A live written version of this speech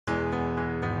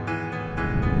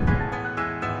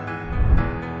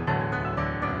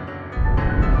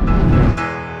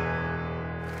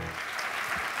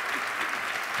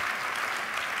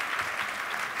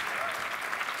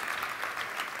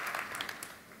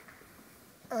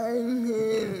I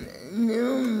give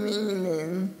new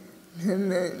meaning to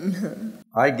the term.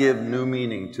 I give new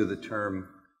meaning to the term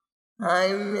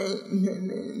High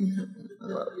maintenance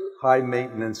woman. high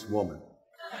maintenance woman.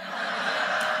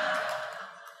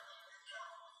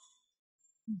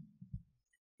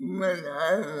 When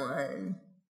I was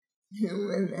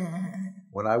 2.5,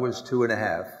 When I was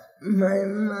 2.5, my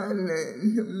mother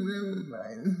threw my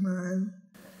father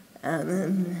out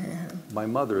of the house. my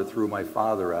mother threw my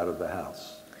father out of the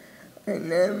house. I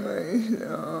never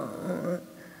saw or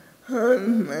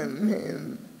heard from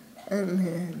him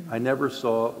again. I never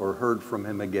saw or heard from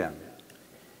him again.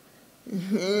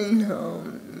 She told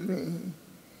me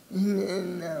she did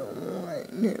not want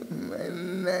to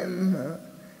remember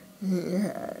he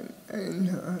had a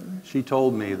daughter. She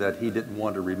told me that he didn't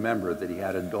want to remember that he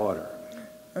had a daughter.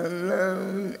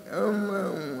 Alone,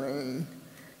 overweight,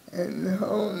 and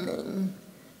holding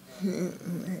secrets.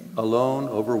 Alone,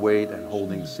 overweight, and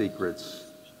holding secrets.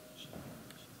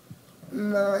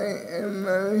 My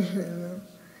emotional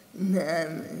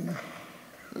damage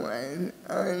was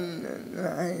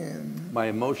undeniable. My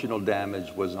emotional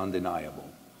damage was undeniable.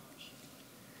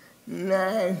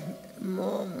 Fast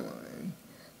forward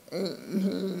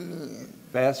 18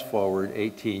 Fast forward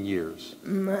 18 years. years.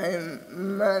 My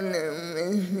mother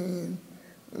received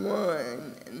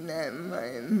word that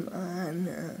my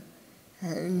father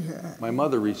had died. My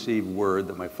mother received word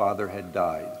that my father had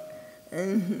died,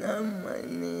 And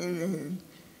someone needed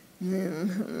to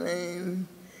claim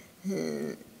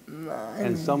his body.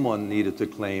 and someone needed to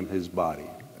claim his body.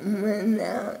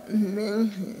 Without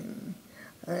thinking,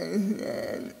 I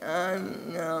said,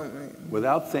 I'm going.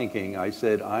 Without thinking, I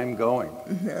said, I'm going.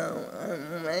 So I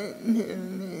went to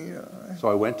New York, So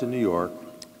I went to New York,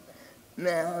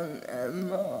 found a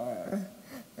bar,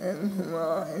 and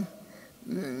crossed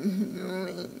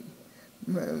the street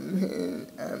from his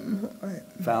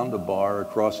apartment. found a bar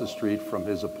across the street from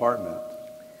his apartment,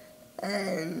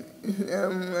 And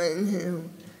someone who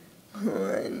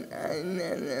could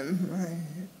identify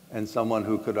him. and someone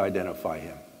who could identify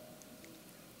him.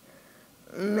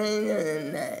 Later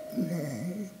that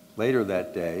day, Later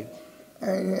that day, I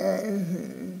asked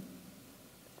his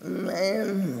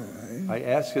landlord I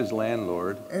asked his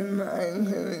landlord if I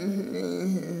could see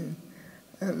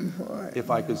his apartment. if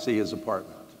I could see his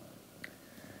apartment.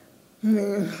 We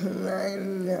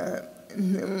climbed up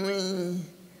 3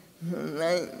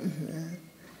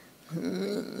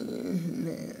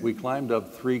 We climbed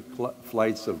up 3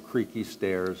 flights of creaky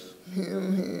stairs to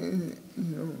his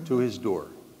door. to his door.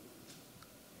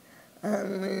 I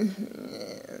was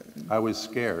scared, I was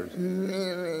scared,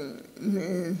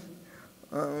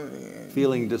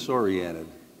 feeling disoriented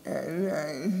as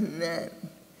I stepped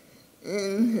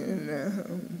into the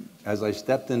home as I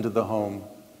stepped into the home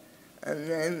of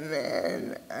the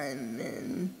man I'd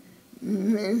been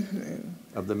missing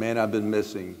of the man I've been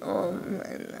missing all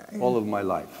my life. all of my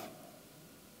life.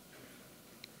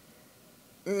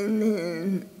 In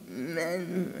his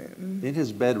bedroom, In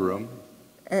his bedroom,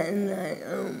 and I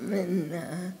opened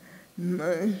the first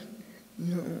door,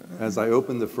 as I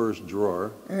opened the first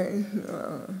drawer, I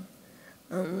saw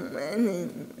a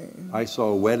wedding ring. I saw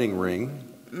a wedding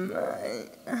ring, My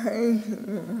high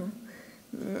school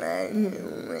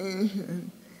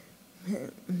graduation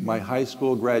picture, my high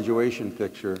school graduation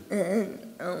picture, and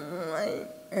a white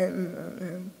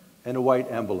envelope and a white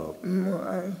envelope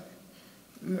marked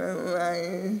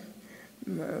Mariah's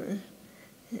first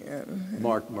haircut.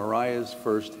 marked Mariah's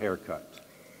first haircut.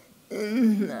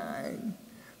 Inside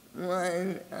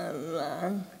was a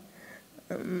lock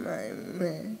of my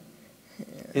red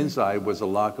hair. Inside was a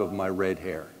lock of my red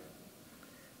hair.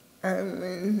 I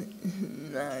was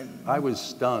stunned. I was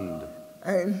stunned.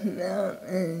 I felt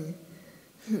a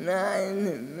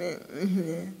seismic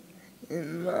shift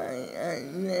in my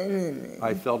identity.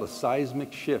 I felt a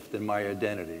seismic shift in my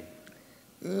identity.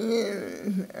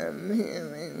 Years of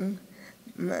hearing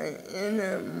my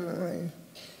inner voice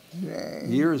say,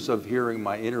 Years of hearing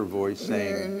my inner voice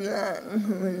saying, you're not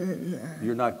good enough,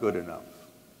 you're not good enough,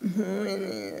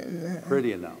 pretty enough,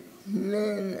 pretty enough, thin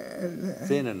enough,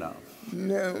 thin enough.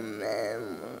 no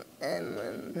man will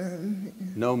ever love you.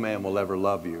 No man will ever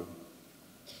love you.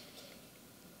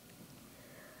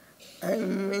 I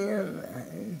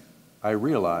realized I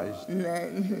realized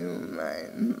that to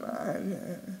my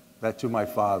father, that to my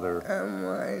father,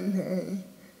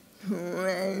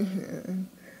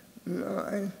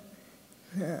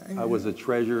 I was a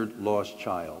treasured lost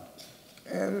child.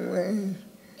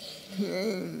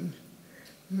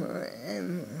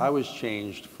 I was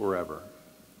changed forever.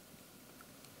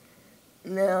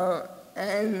 Now,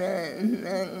 as a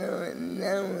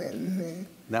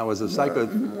Now, as a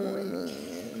morning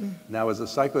Now, as a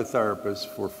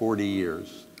psychotherapist for 40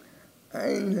 years,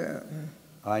 I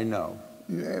know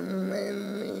that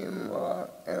when we walk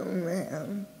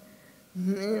around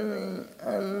feeling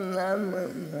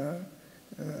unlovable,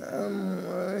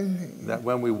 unworthy, that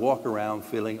when we walk around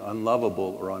feeling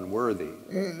unlovable or unworthy,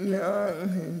 it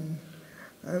darkens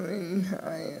our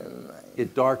entire life.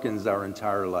 it darkens our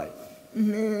entire life.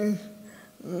 This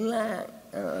lack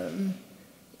of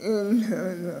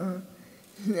internal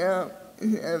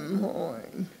self-support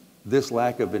This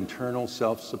lack of internal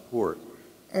self-support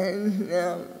and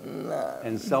self-love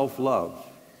and self-love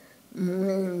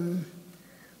brings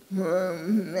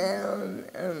profound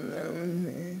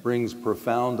aloneness, brings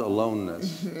profound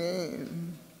aloneness,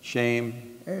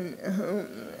 shame, and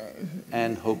hopelessness.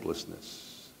 and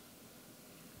hopelessness.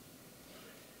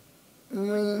 We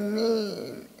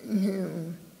need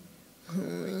to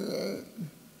create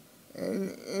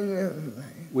an inner life,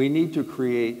 We need to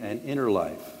create an inner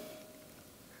life,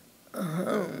 a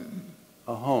home,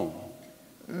 a home,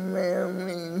 where we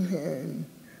can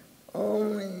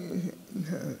always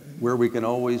turn where we can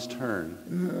always turn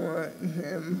more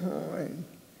support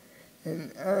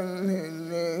and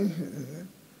unconditional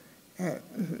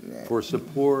acceptance. for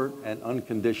support and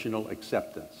unconditional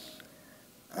acceptance.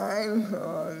 I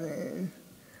call this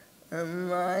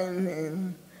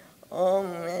arriving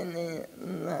already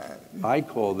loved I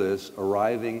call this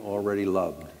arriving already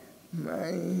loved by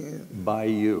you. by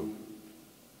you.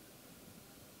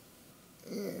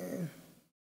 If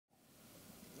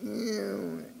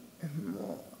you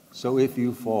fall, So if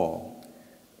you fall,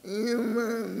 you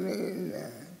will be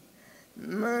the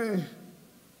first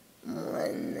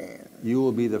one there you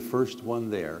will be the first one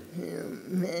there to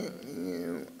pick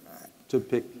you up. to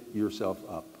pick yourself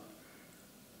up.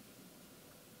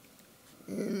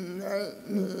 In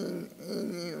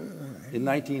 1981, In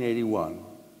 1981,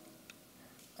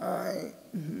 I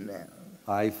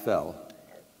I felt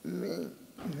fell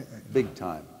big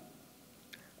time.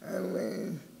 I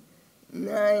was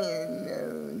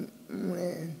diagnosed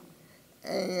with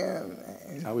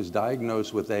ALS I was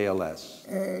diagnosed with ALS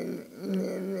and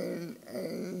given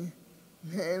a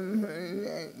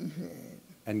 10%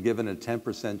 and given a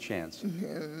 10% chance to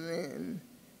live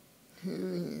 2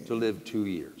 years. to live 2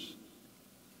 years.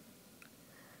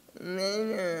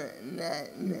 Later that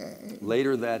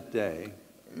Later that day,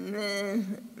 day,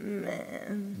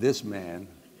 this man,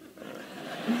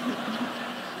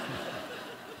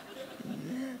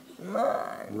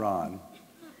 Ron,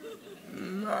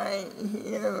 my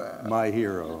hero, my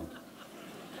hero,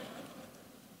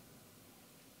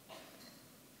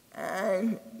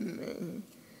 asked me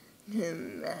to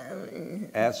marry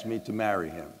asked me to marry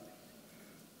him. him.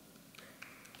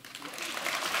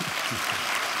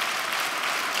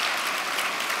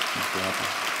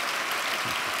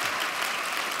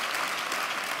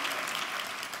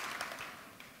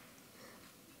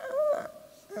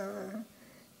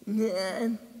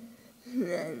 Death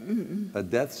sentence A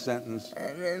death sentence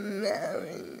and a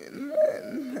marriage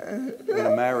and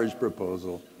a marriage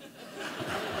proposal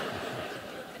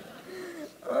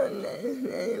on the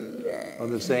same day.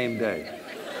 on the same day.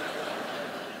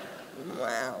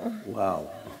 Wow. Wow.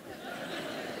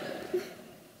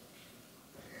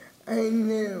 I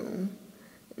knew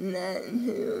that to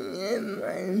give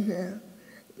myself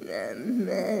the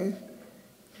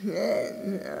best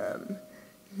chance of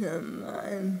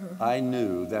survival, I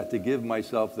knew that to give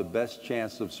myself the best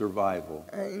chance of survival,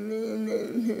 I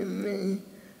needed to be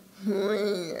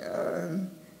free of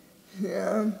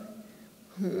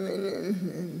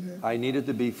self-criticism, I needed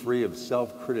to be free of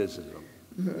self-criticism,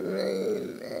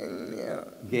 blame, and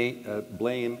guilt.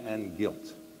 blame and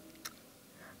guilt.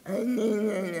 I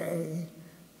needed a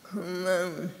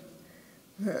close,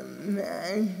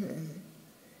 compassionate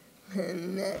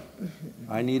connection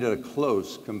I needed a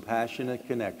close, compassionate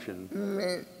connection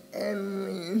with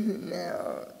every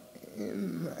cell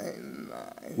in my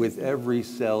body, with every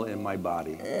cell in my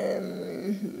body,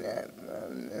 every step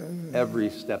of the way. every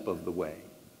step of the way.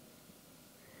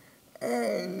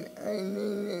 And I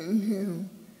needed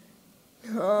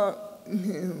to talk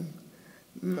to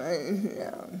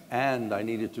myself And I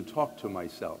needed to talk to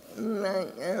myself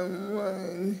like I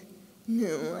would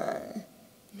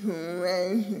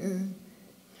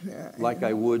like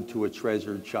I would to a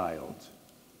treasured child.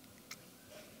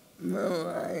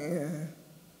 Mariah,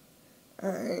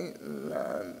 I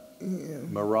love you,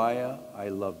 Mariah, I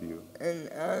love you, and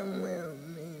I will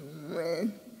be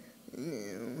with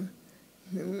you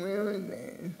through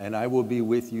this and I will be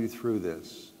with you through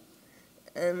this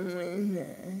every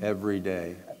day every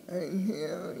day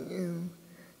until you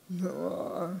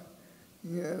draw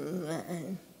your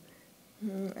life.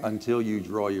 until you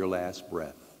draw your last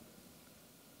breath.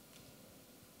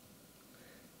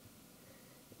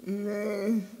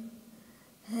 this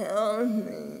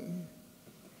healthy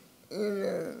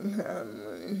inner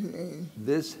conversation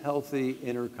This healthy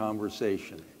inner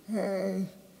conversation has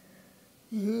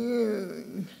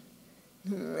huge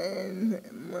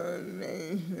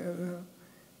transformational power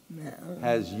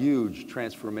has huge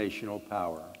transformational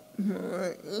power for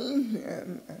each of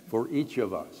us. for each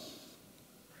of us.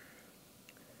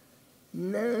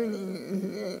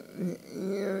 36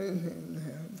 years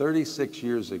ago, 36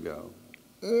 years ago,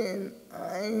 if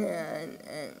I had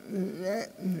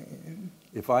accepted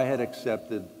if I had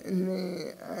accepted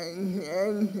the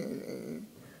identity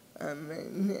of a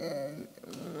dead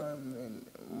woman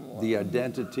walking, the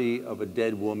identity of a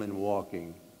dead woman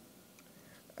walking,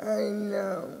 I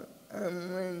know I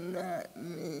would not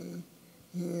be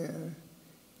here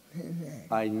today.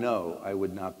 I know I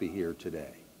would not be here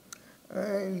today.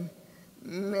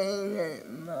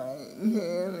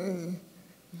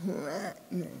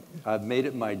 I've made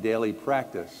it my daily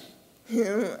practice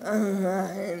to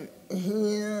arrive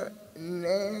here,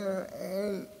 there,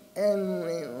 and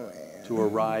everywhere. to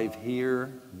arrive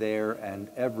here, there, and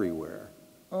everywhere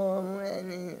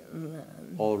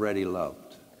Already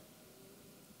loved.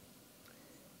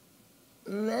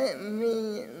 Let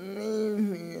me leave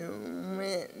you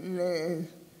with this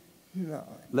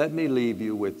thought. Let me leave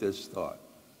you with this thought.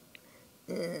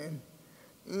 If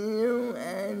you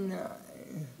and I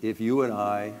If you and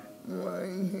I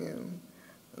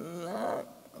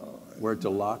were to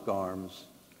lock arms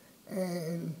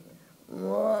and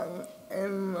walk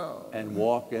and roll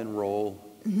walk and roll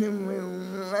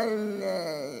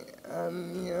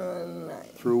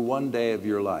through one day of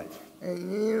your life,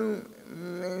 and you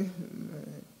whispered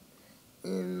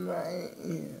in my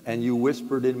ear and you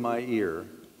whispered in my ear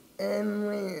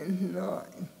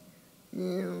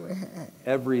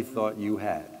every thought you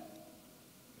had,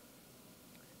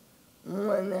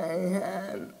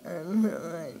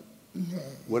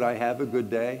 would I have a good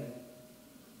day?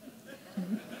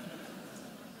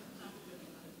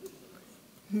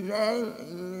 Thank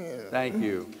you. Thank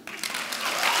you.